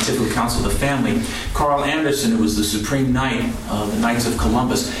for the Pontifical Council of the Family. Carl Anderson, who was the Supreme Knight of the Knights of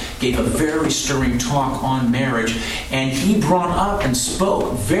Columbus, gave a very stirring talk on marriage. And he brought up and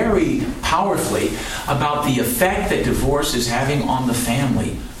spoke very powerfully about the effect that divorce is having on the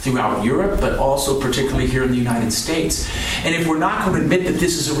family throughout Europe, but also particularly here in the United States. And if we're not going to admit that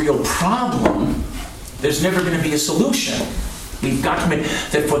this is a real problem, there's never going to be a solution. We've got to admit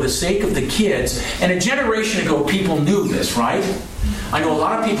that for the sake of the kids, and a generation ago people knew this, right? I know a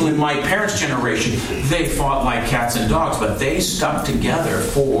lot of people in my parents' generation, they fought like cats and dogs, but they stuck together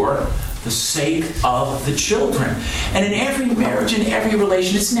for the sake of the children. And in every marriage, in every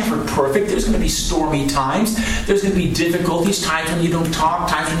relation, it's never perfect. There's going to be stormy times. There's going to be difficulties, times when you don't talk,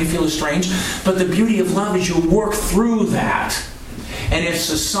 times when you feel estranged. But the beauty of love is you work through that. And if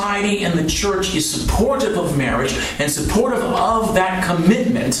society and the church is supportive of marriage and supportive of that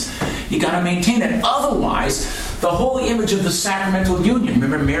commitment, you got to maintain it. Otherwise, the holy image of the sacramental union.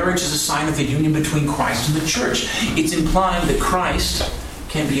 Remember, marriage is a sign of the union between Christ and the church. It's implying that Christ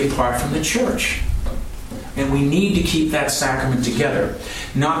can be apart from the church. And we need to keep that sacrament together.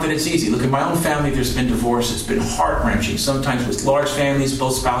 Not that it's easy. Look, in my own family, there's been divorce. It's been heart-wrenching. Sometimes with large families,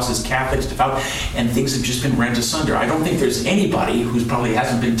 both spouses, Catholics, devout, and things have just been rent asunder. I don't think there's anybody who probably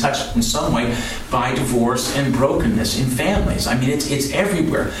hasn't been touched in some way by divorce and brokenness in families. I mean, it's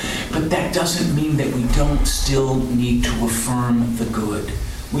everywhere. But that doesn't mean that we don't still need to affirm the good.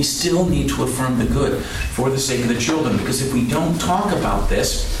 We still need to affirm the good for the sake of the children, because if we don't talk about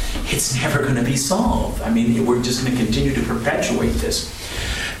this, it's never going to be solved. I mean, we're just going to continue to perpetuate this.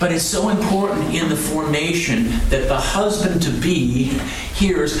 But it's so important in the formation that the husband-to-be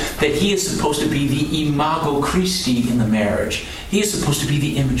hears that he is supposed to be the imago Christi in the marriage. He is supposed to be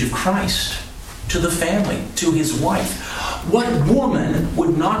the image of Christ to the family, to his wife. What woman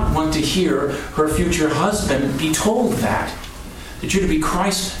would not want to hear her future husband be told that? That you're to be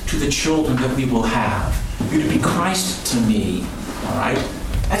Christ to the children that we will have. You're to be Christ to me. All right?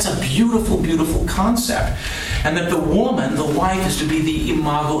 That's a beautiful, beautiful concept. And that the woman, the wife, is to be the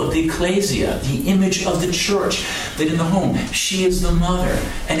imago of the ecclesia, the image of the church. That in the home, she is the mother.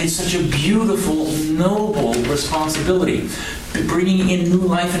 And it's such a beautiful, noble responsibility. Bringing in new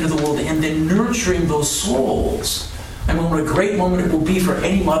life into the world and then nurturing those souls. I mean, what a great moment it will be for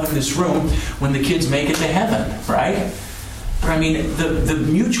any mother in this room when the kids make it to heaven, right? I mean, the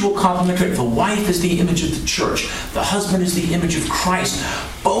mutual complementary, the wife is the image of the church, the husband is the image of Christ.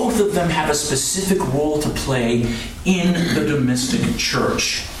 Both of them have a specific role to play in the domestic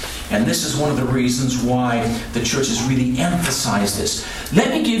church. And this is one of the reasons why the church has really emphasized this. Let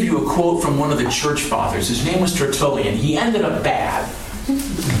me give you a quote from one of the church fathers. His name was Tertullian. He ended up bad,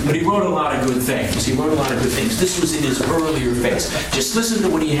 but he wrote a lot of good things. This was in his earlier phase. Just listen to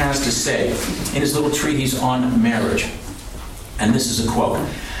what he has to say in his little treatise on marriage. And this is a quote.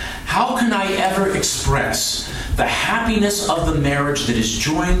 "How can I ever express the happiness of the marriage that is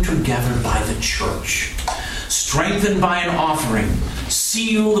joined together by the church, strengthened by an offering,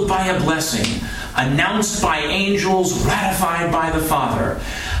 sealed by a blessing, announced by angels, ratified by the Father?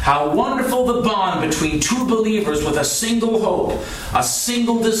 How wonderful the bond between two believers with a single hope, a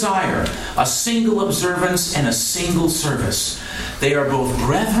single desire, a single observance, and a single service. They are both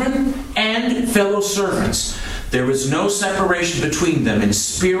brethren and fellow servants. There is no separation between them in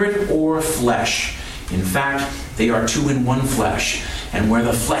spirit or flesh. In fact, they are two in one flesh. And where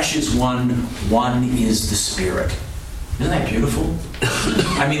the flesh is one, one is the spirit." Isn't that beautiful?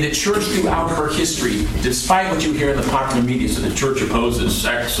 I mean, the church throughout her history, despite what you hear in the popular media, so the church opposes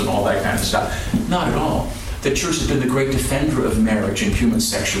sex and all that kind of stuff, not at all. The church has been the great defender of marriage and human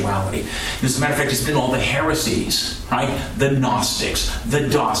sexuality. And as a matter of fact, it's been all the heresies, right? The Gnostics, the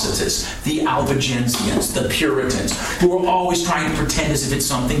Docetists, the Albigensians, the Puritans, who are always trying to pretend as if it's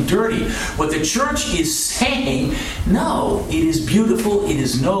something dirty. What the church is saying, no, it is beautiful, it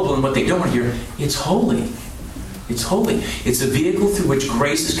is noble, and what they don't want to hear, it's holy. It's holy. It's a vehicle through which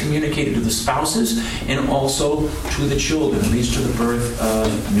grace is communicated to the spouses and also to the children. It leads to the birth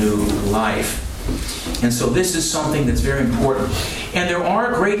of new life. And so this is something that's very important. And there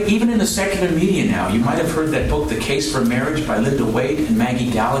are great, even in the secular media now, you might have heard that book, The Case for Marriage by Linda Wade and Maggie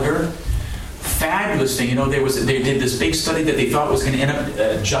Gallagher. Fabulous thing. You know, they did this big study that they thought was going to end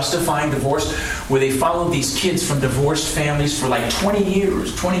up justifying divorce, where they followed these kids from divorced families for like 20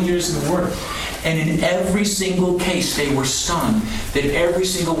 years in the Word. And in every single case, they were stunned that every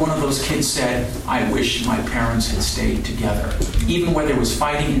single one of those kids said, I wish my parents had stayed together. Even where there was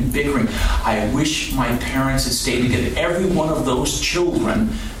fighting and bickering, I wish my parents had stayed together. Every one of those children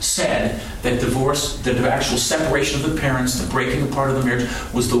said that divorce, the actual separation of the parents, the breaking apart of the marriage,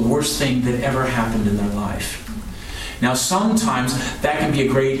 was the worst thing that ever happened in their life. Now, sometimes that can be a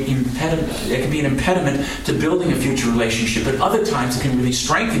great impediment. It can be an impediment to building a future relationship, but other times it can really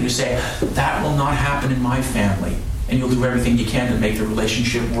strengthen you. Say, that will not happen in my family, and you'll do everything you can to make the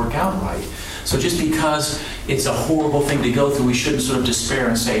relationship work out right. So just because it's a horrible thing to go through, we shouldn't sort of despair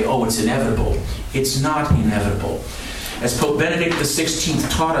and say, oh, it's inevitable. It's not inevitable. As Pope Benedict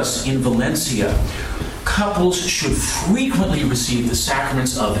XVI taught us in Valencia, couples should frequently receive the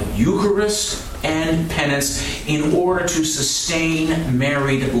sacraments of Eucharist and penance in order to sustain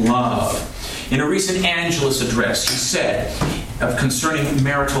married love. In a recent Angelus address, he said, concerning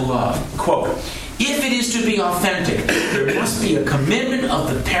marital love, quote, if it is to be authentic, there must be a commitment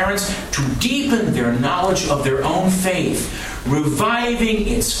of the parents to deepen their knowledge of their own faith, reviving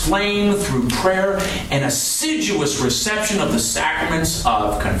its flame through prayer and assiduous reception of the sacraments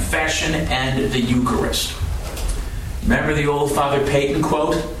of confession and the Eucharist. Remember the old Father Peyton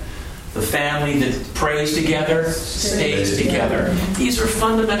quote? The family that prays together stays together. These are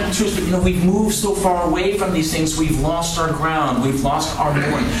fundamental truths, but we've moved so far away from these things, we've lost our ground, we've lost our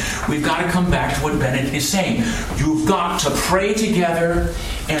mooring. We've got to come back to what Benedict is saying. You've got to pray together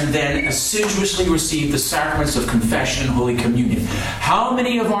and then assiduously receive the sacraments of confession and Holy Communion. How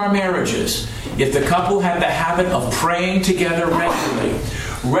many of our marriages, if the couple had the habit of praying together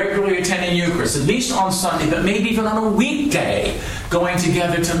regularly attending Eucharist, at least on Sunday, but maybe even on a weekday, going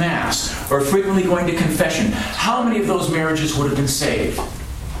together to Mass, or frequently going to confession, how many of those marriages would have been saved?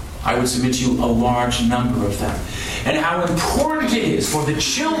 I would submit to you a large number of them. And how important it is for the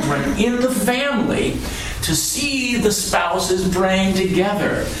children in the family to see the spouses praying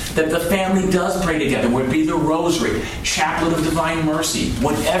together, that the family does pray together, whether it be the Rosary, Chaplet of Divine Mercy,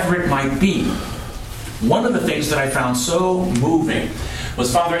 whatever it might be. One of the things that I found so moving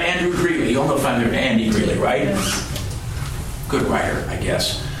was Father Andrew Greeley. You all know Father Andy Greeley, right? Good writer, I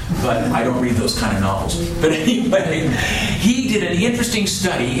guess. But I don't read those kind of novels. But anyway, he did an interesting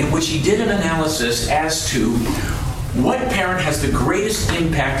study in which he did an analysis as to what parent has the greatest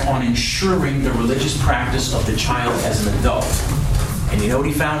impact on ensuring the religious practice of the child as an adult. And you know what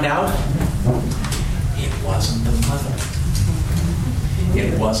he found out? It wasn't the mother.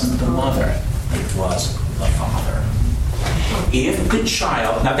 It wasn't the mother. It was the father. If the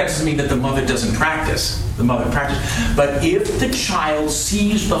child, now that doesn't mean that the mother doesn't practice, but if the child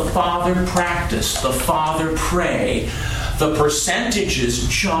sees the father practice, the father pray, the percentages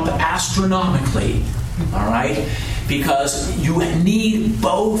jump astronomically, all right? Because you need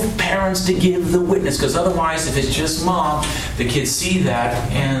both parents to give the witness, because otherwise, if it's just mom, the kids see that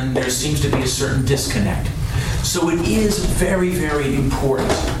and there seems to be a certain disconnect. So it is very, very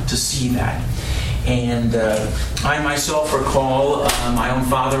important to see that. And I myself recall my own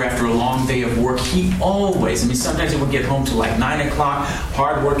father, after a long day of work, he always, sometimes he would get home to like 9 o'clock,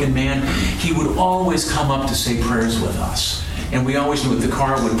 hard-working man, he would always come up to say prayers with us. And we always knew if the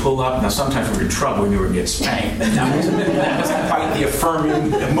car would pull up. Now, sometimes we were in trouble and we would get spanked. That wasn't quite the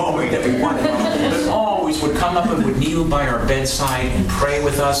affirming moment that we wanted. But always would come up and would kneel by our bedside and pray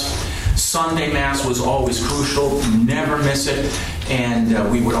with us. Sunday Mass was always crucial. Never miss it.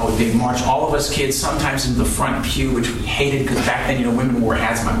 And we would always, they'd march all of us kids, sometimes into the front pew, which we hated because back then, women wore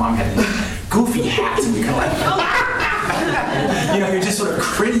hats. My mom had these goofy hats, and we kind of like, you're just sort of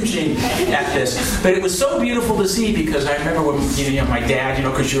cringing at this. But it was so beautiful to see, because I remember when, my dad,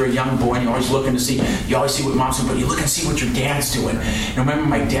 because you're a young boy and you're always looking to see, you always see what mom's doing, but you look and see what your dad's doing. And I remember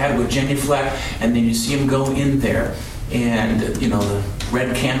my dad would genuflect, and then you see him go in there, and, the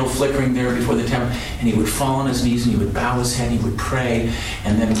red candle flickering there before the temple, and he would fall on his knees and he would bow his head and he would pray.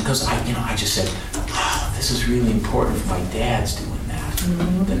 And then, because I just said, this is really important if my dad's doing that.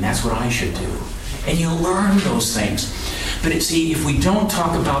 Then that's what I should do. And you learn those things. But see, if we don't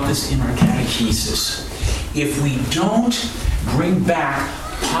talk about this in our catechesis, if we don't bring back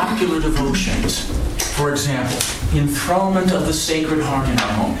popular devotions, for example, enthronement of the Sacred Heart in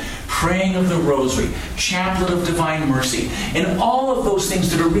our home, praying of the Rosary, Chaplet of Divine Mercy, and all of those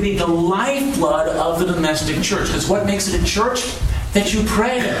things that are really the lifeblood of the domestic church. Because what makes it a church? That you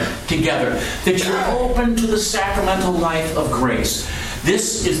pray together, that you're open to the sacramental life of grace.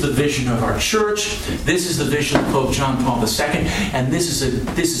 This is the vision of our church. This is the vision of Pope John Paul II, and this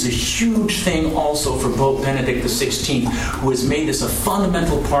is a huge thing also for Pope Benedict XVI, who has made this a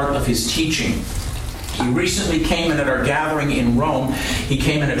fundamental part of his teaching. He recently came in at our gathering in Rome. He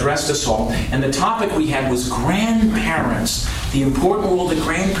came and addressed us all, and the topic we had was grandparents, the important role that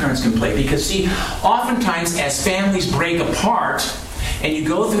grandparents can play. Because see, oftentimes as families break apart and you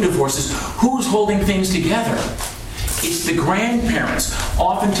go through divorces, who's holding things together? It's the grandparents.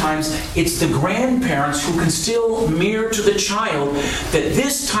 Oftentimes, it's the grandparents who can still mirror to the child that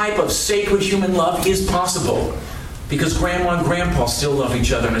this type of sacred human love is possible. Because Grandma and Grandpa still love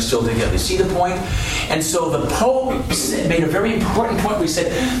each other and are still together. You see the point? And so the Pope made a very important point. We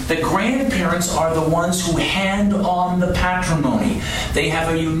said the grandparents are the ones who hand on the patrimony. They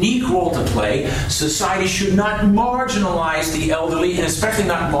have a unique role to play. Society should not marginalize the elderly, and especially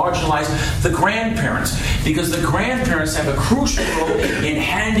not marginalize the grandparents, because the grandparents have a crucial role in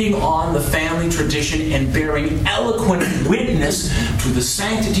handing on the family tradition and bearing eloquent witness to the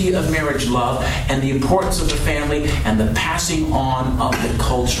sanctity of marriage love and the importance of the family and the passing on of the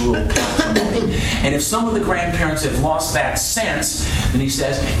cultural patrimony. And if some of the grandparents have lost that sense, then he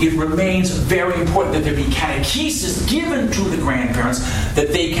says it remains very important that there be catechesis given to the grandparents, that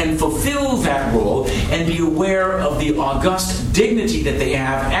they can fulfill that role and be aware of the august dignity that they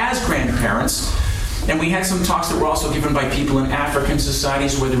have as grandparents. And we had some talks that were also given by people in African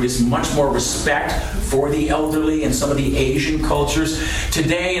societies where there is much more respect for the elderly and some of the Asian cultures.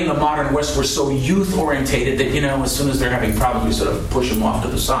 Today in the modern West, we're so youth-orientated that, as soon as they're having problems, we sort of push them off to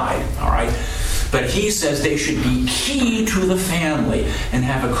the side, all right? But he says they should be key to the family and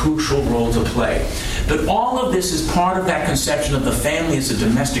have a crucial role to play. But all of this is part of that conception of the family as a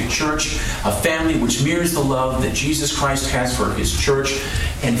domestic church, a family which mirrors the love that Jesus Christ has for his church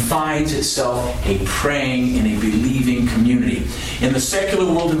and finds itself a praying and a believing community. In the secular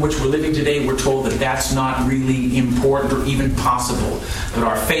world in which we're living today, we're told that that's not really important or even possible. But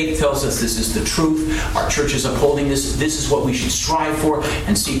our faith tells us this is the truth. Our church is upholding this. This is what we should strive for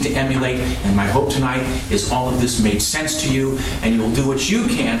and seek to emulate. And my hope tonight is all of this made sense to you, and you'll do what you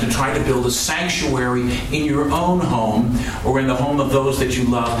can to try to build a sanctuary in your own home or in the home of those that you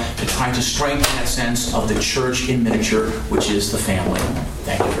love to try to strengthen that sense of the church in miniature, which is the family.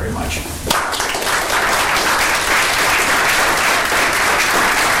 Thank you very much.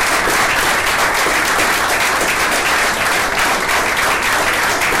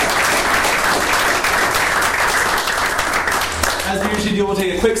 As we usually do, we'll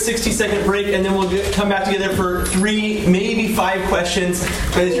take a quick 60-second break, and then we'll come back together for 3, maybe 5 questions.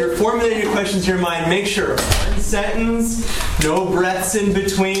 But as you're formulating your questions in your mind, make sure one sentence, no breaths in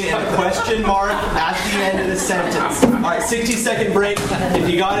between, and a question mark at the end of the sentence. All right, 60-second break. If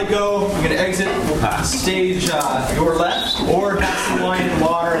you gotta go, you're gonna exit stage your left, or have some wine and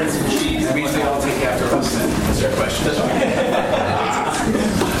water and some cheese. We usually all take after us then. Is there a question?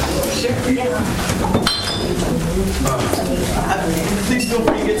 Please feel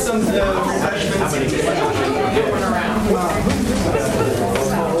free to get some refreshments.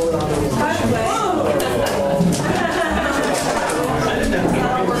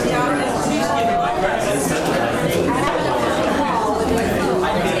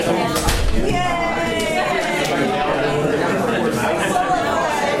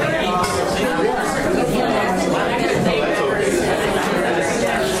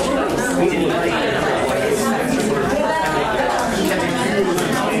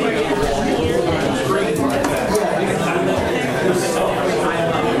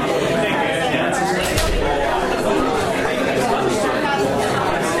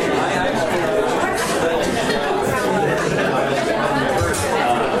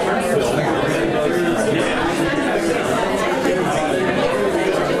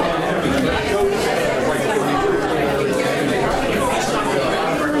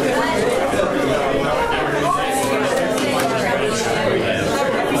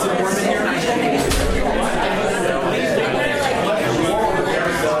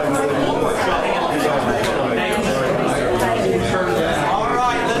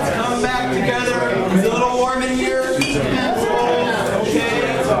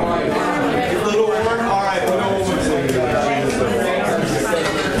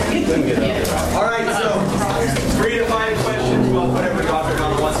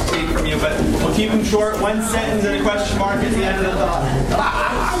 One sentence and a question mark at the end of the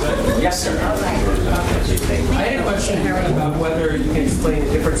thought. Yes, sir. I had a question about whether you can explain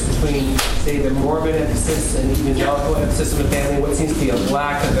the difference between, say, the Mormon emphasis and the evangelical emphasis on the family. What seems to be a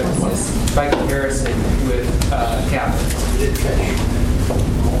lack of emphasis by comparison with Catholics.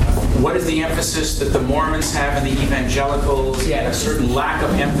 What is the emphasis that the Mormons have and the evangelicals? Yeah. A certain lack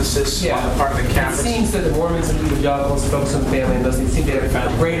of emphasis on the part of the It Catholics? seems that the Mormons and the evangelicals focus on the family and those seem to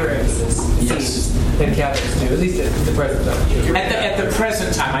have greater emphasis than Catholics do, at least at the present time. At the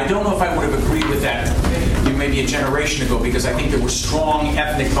present time, I don't know if I would have agreed with that maybe a generation ago, because I think there were strong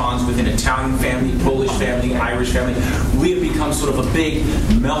ethnic bonds within Italian family, Polish family, Irish family. We have become sort of a big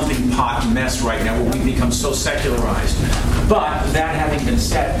melting pot mess right now where we've become so secularized. But that having been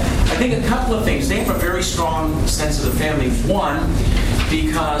said, I think a couple of things. They have a very strong sense of the family. One,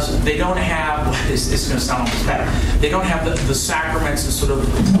 because they don't have, it's going to sound almost bad, they don't have the sacraments and sort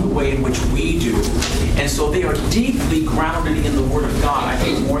of the way in which we do. And so they are deeply grounded in the Word of God, I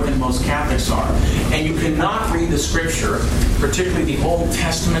think more than most Catholics are. And you cannot read the Scripture, particularly the Old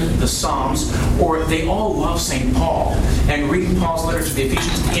Testament, the Psalms, or they all love St. Paul. And reading Paul's letter to the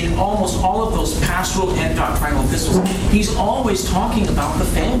Ephesians, in almost all of those pastoral and doctrinal epistles, he's always talking about the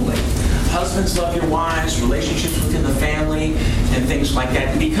family. Husbands, love your wives, relationships within the family, and things like that.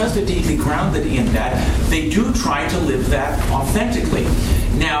 And because they're deeply grounded in that, they do try to live that authentically.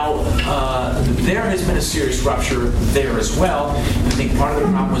 Now, there has been a serious rupture there as well. I think part of the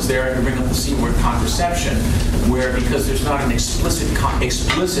problem was there, to bring up the C word, contraception, where because there's not an explicit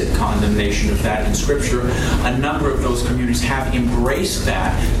condemnation of that in Scripture, a number of those communities have embraced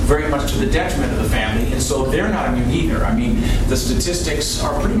that very much to the detriment of the family, and so they're not immune either. I mean, the statistics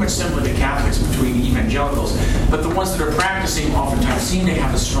are pretty much similar to Catholics between evangelicals, but the ones that are practicing oftentimes seem to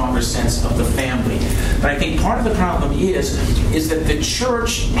have a stronger sense of the family. But I think part of the problem is that the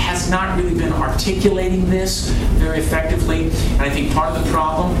Church has not really been articulating this very effectively, and I think part of the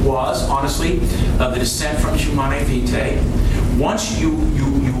problem was, honestly, the descent from Humanae Vitae. Once you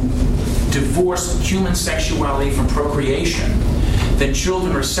divorce human sexuality from procreation, then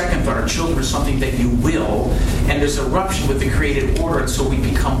children are second thought, or children are something that you will, and there's a rupture with the created order, and so we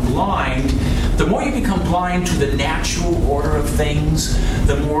become blind. The more you become blind to the natural order of things,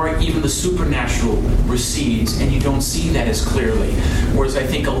 the more even the supernatural recedes, and you don't see that as clearly. Whereas I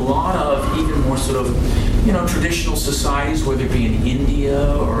think a lot of even more sort of, traditional societies, whether it be in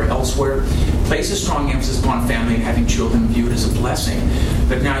India or elsewhere, place a strong emphasis upon family and having children viewed as a blessing.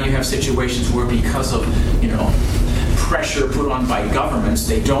 But now you have situations where because of, pressure put on by governments,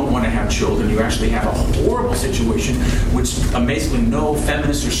 they don't want to have children. You actually have a horrible situation, which amazingly no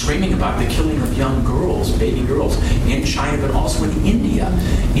feminists are screaming about, the killing of young girls, baby girls, in China, but also in India.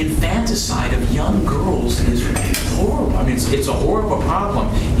 Infanticide of young girls is horrible. I mean, it's a horrible problem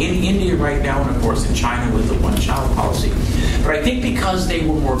in India right now, and of course in China with the one-child policy. But I think because they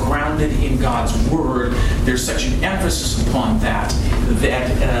were more grounded in God's Word, there's such an emphasis upon that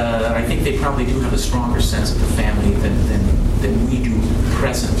I think they probably do have a stronger sense of the family than we do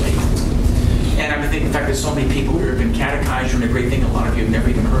presently. And I think the fact that so many people who have been catechized, and a great thing, a lot of you have never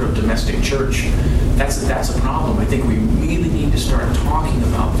even heard of domestic church, that's a problem. I think we really need to start talking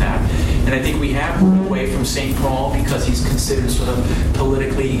about that. And I think we have moved away from St. Paul because he's considered sort of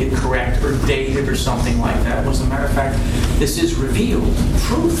politically incorrect or dated or something like that. Well, as a matter of fact, this is revealed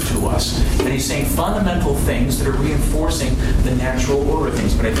truth to us. And he's saying fundamental things that are reinforcing the natural order of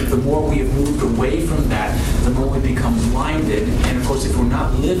things. But I think the more we have moved away from that, the more we become blinded. And of course, if we're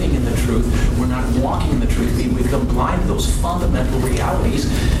not living in the truth, we're not walking in the truth, we become blind to those fundamental realities,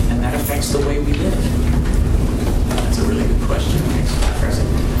 and that affects the way we live. That's a really good question. Thanks, Professor.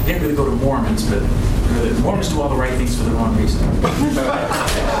 Didn't really go to Mormons, but Mormons do all the right things for the wrong reason.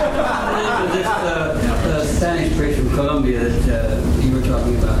 This Spanish priest from Colombia that you were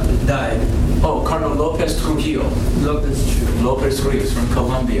talking about that died. Oh, Cardinal Lopez Trujillo. Lopez Trujillo is from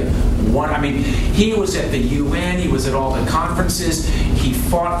Colombia. He was at the UN. He was at all the conferences. He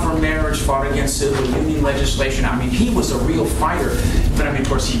fought for marriage, fought against civil union legislation. He was a real fighter. But of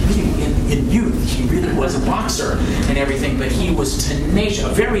course, he really, in youth, he really was a boxer and everything. But he was tenacious, a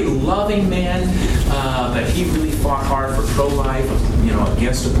very loving man. But he really fought hard for pro-life,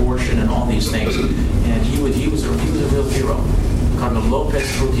 against abortion and all these things. And he was a real hero. Cardinal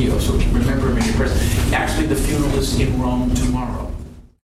Lopez Trujillo. So remember him in your prayers. Actually, the funeral is in Rome tomorrow.